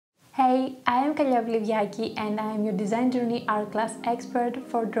Hey, I am Kalia Vlivyaki and I am your Design Journey art class expert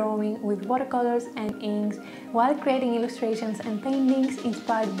for drawing with watercolors and inks while creating illustrations and paintings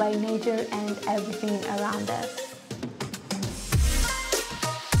inspired by nature and everything around us.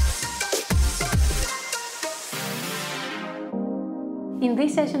 In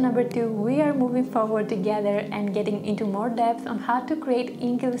this session number 2, we are moving forward together and getting into more depth on how to create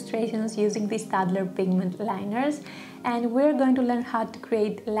ink illustrations using the Staedtler pigment liners, and we're going to learn how to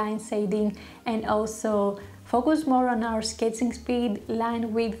create line shading and also focus more on our sketching speed,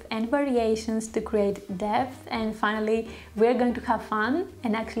 line width and variations to create depth. And finally, we're going to have fun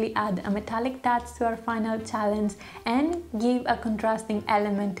and actually add a metallic touch to our final challenge and give a contrasting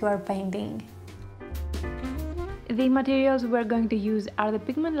element to our painting. The materials we're going to use are the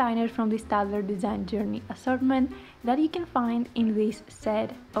pigment liners from the Staedtler Design Journey assortment that you can find in this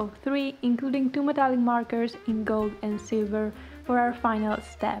set of 3, including 2 metallic markers in gold and silver for our final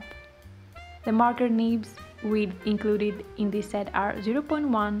step. The marker nibs included in this set are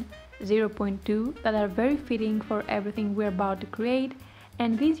 0.1, 0.2 that are very fitting for everything we're about to create,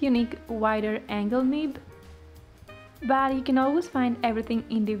 and this unique wider angle nib. But you can always find everything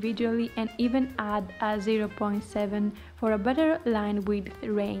individually and even add a 0.7 for a better line width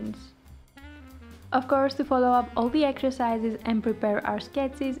range. Of course, to follow up all the exercises and prepare our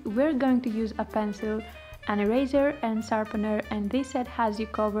sketches, we're going to use a pencil, an eraser and sharpener, and this set has you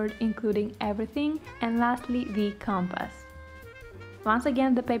covered including everything, and lastly the compass. Once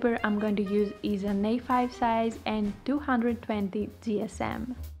again, the paper I'm going to use is an A5 size and 220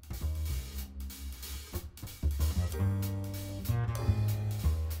 GSM.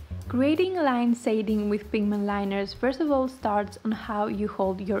 Creating line shading with pigment liners first of all starts on how you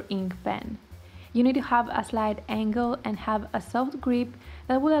hold your ink pen. You need to have a slight angle and have a soft grip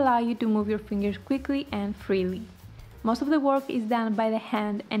that will allow you to move your fingers quickly and freely. Most of the work is done by the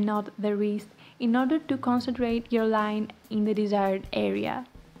hand and not the wrist in order to concentrate your line in the desired area.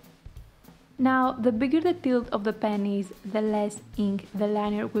 Now, the bigger the tilt of the pen is, the less ink the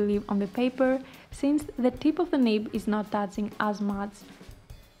liner will leave on the paper, since the tip of the nib is not touching as much,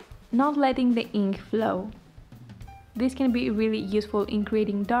 not letting the ink flow. This can be really useful in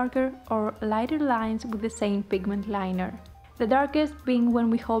creating darker or lighter lines with the same pigment liner. The darkest being when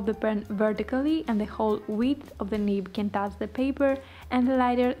we hold the pen vertically and the whole width of the nib can touch the paper, and the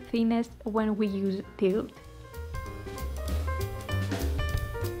lighter, thinnest when we use tilt.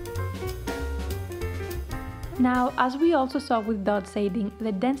 Now, as we also saw with dot shading,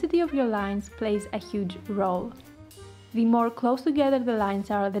 the density of your lines plays a huge role. The more close together the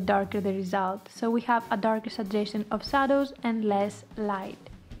lines are, the darker the result, so we have a darker suggestion of shadows and less light.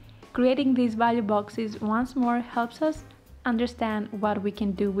 Creating these value boxes once more helps us understand what we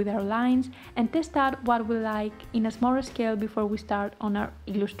can do with our lines and test out what we like in a smaller scale before we start on our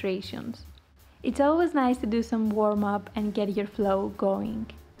illustrations. It's always nice to do some warm-up and get your flow going.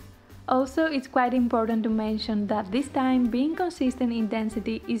 Also, it's quite important to mention that this time being consistent in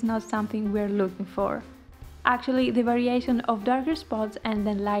density is not something we're looking for. Actually, the variation of darker spots and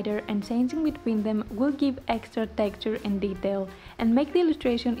then lighter and changing between them will give extra texture and detail and make the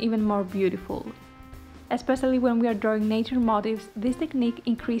illustration even more beautiful. Especially when we are drawing nature motifs, this technique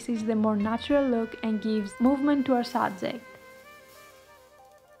increases the more natural look and gives movement to our subject.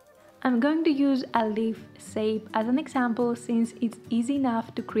 I'm going to use a leaf shape as an example since it's easy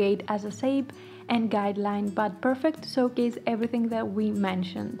enough to create as a shape and guideline, but perfect to showcase everything that we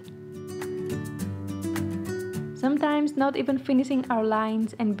mentioned. Sometimes not even finishing our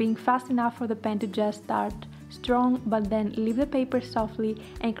lines and being fast enough for the pen to just start strong but then leave the paper softly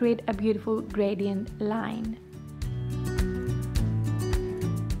and create a beautiful gradient line.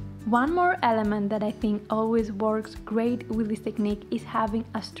 One more element that I think always works great with this technique is having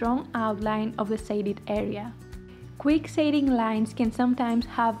a strong outline of the shaded area. Quick shading lines can sometimes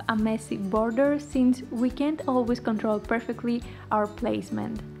have a messy border since we can't always control perfectly our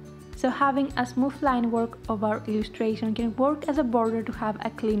placement. So having a smooth line work of our illustration can work as a border to have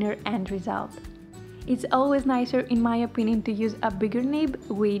a cleaner end result. It's always nicer, in my opinion, to use a bigger nib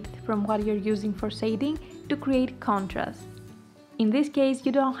width from what you're using for shading to create contrast. In this case,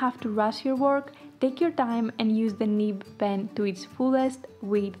 you don't have to rush your work, take your time and use the nib pen to its fullest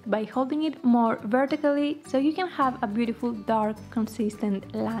width by holding it more vertically so you can have a beautiful dark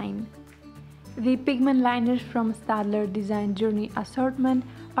consistent line. The pigment liners from Staedtler Design Journey assortment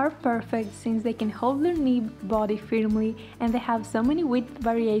are perfect since they can hold their nib body firmly and they have so many width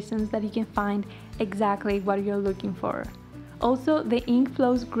variations that you can find exactly what you're looking for. Also, the ink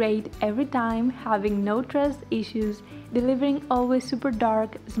flows great every time, having no trust issues, delivering always super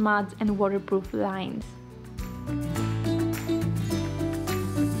dark, smudge and waterproof lines.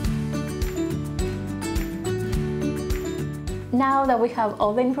 Now that we have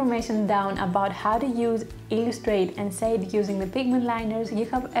all the information down about how to use, illustrate and shade using the pigment liners, you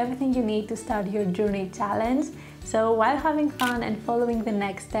have everything you need to start your journey challenge. So while having fun and following the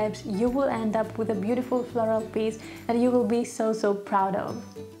next steps, you will end up with a beautiful floral piece that you will be so proud of.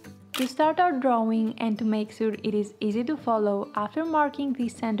 To start our drawing and to make sure it is easy to follow, after marking the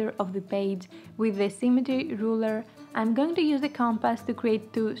center of the page with the symmetry ruler, I'm going to use the compass to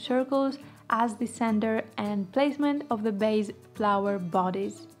create 2 circles as the center and placement of the base flower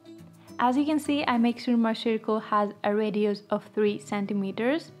bodies. As you can see, I make sure my circle has a radius of 3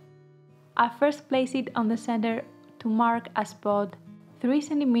 centimeters. I first place it on the center to mark a spot 3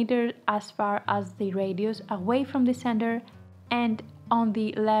 centimeters as far as the radius away from the center and on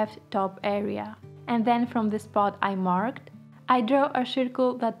the left top area. And then from the spot I marked, I draw a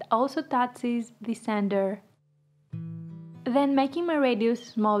circle that also touches the center. Then making my radius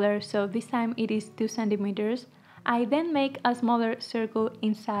smaller, so this time it is 2 centimeters, I then make a smaller circle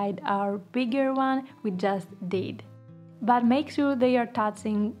inside our bigger one we just did. But make sure they are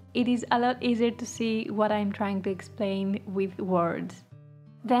touching, it is a lot easier to see what I'm trying to explain with words.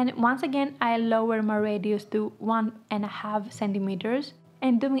 Then once again I lower my radius to 1.5 centimeters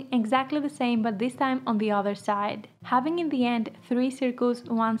and doing exactly the same but this time on the other side. Having in the end 3 circles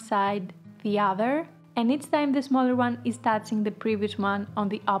one side, the other, and each time the smaller one is touching the previous one on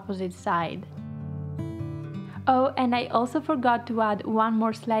the opposite side. Oh, and I also forgot to add one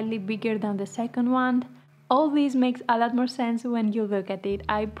more slightly bigger than the second one. All this makes a lot more sense when you look at it,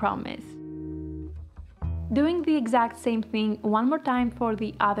 I promise. Doing the exact same thing one more time for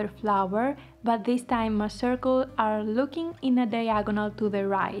the other flower, but this time my circles are looking in a diagonal to the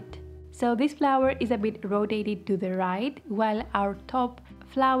right. So this flower is a bit rotated to the right, while our top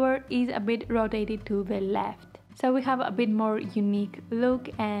flower is a bit rotated to the left. So we have a bit more unique look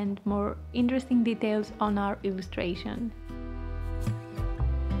and more interesting details on our illustration.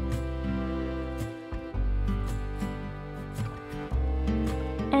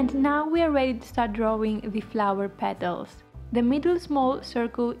 And now we are ready to start drawing the flower petals. The middle small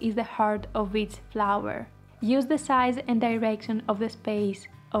circle is the heart of each flower. Use the size and direction of the space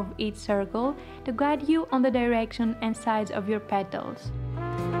of each circle to guide you on the direction and size of your petals.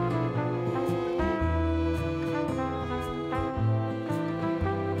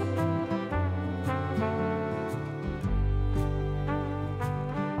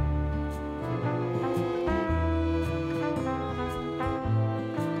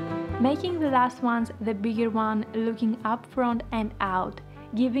 Making the last ones the bigger one looking up front and out,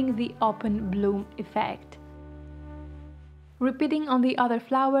 giving the open bloom effect. Repeating on the other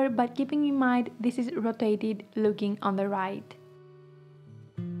flower, but keeping in mind this is rotated looking on the right.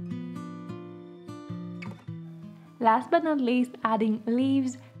 Last but not least, adding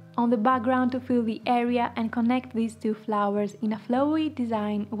leaves on the background to fill the area and connect these 2 flowers in a flowy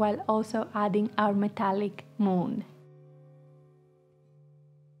design while also adding our metallic moon.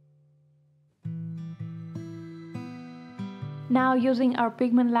 Now using our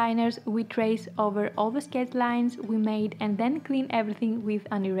pigment liners, we trace over all the sketch lines we made and then clean everything with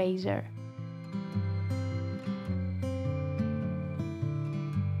an eraser.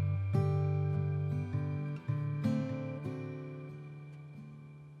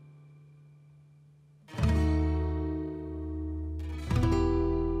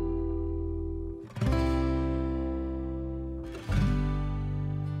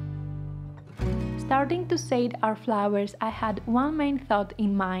 Starting to shade our flowers, I had one main thought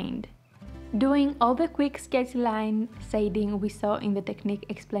in mind. Doing all the quick sketch line shading we saw in the technique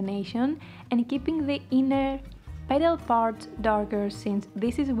explanation and keeping the inner petal parts darker since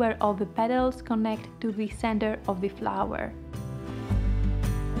this is where all the petals connect to the center of the flower.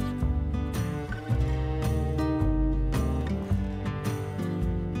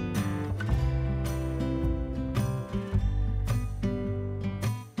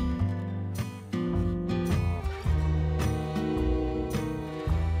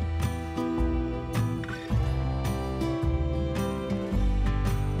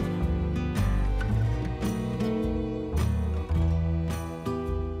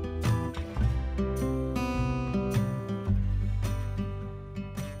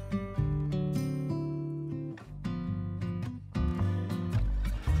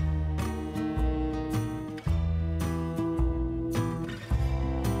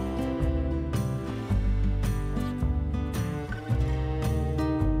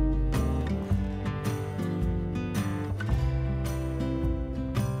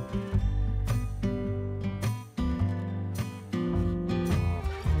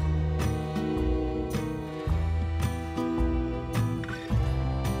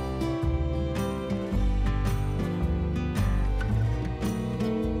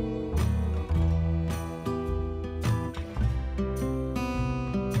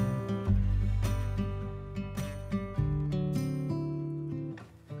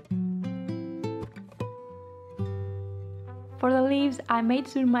 For the leaves, I made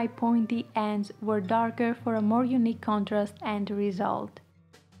sure my pointy ends were darker for a more unique contrast and result.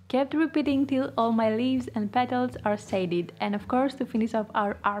 Kept repeating till all my leaves and petals are shaded, and of course to finish off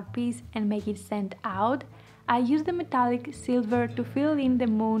our art piece and make it stand out, I used the metallic silver to fill in the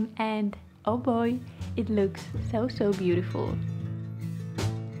moon, and oh boy, it looks so beautiful.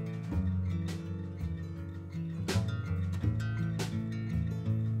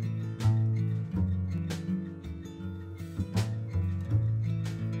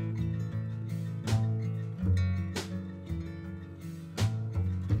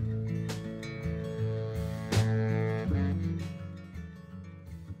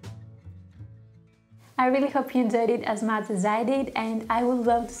 I really hope you enjoyed it as much as I did, and I would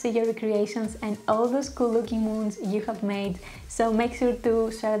love to see your recreations and all those cool looking moons you have made, so make sure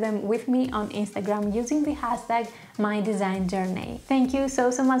to share them with me on Instagram using the hashtag #MyDesignJourney. Thank you so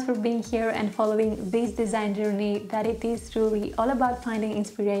much for being here and following this design journey that it is truly all about finding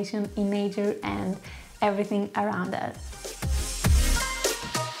inspiration in nature and everything around us.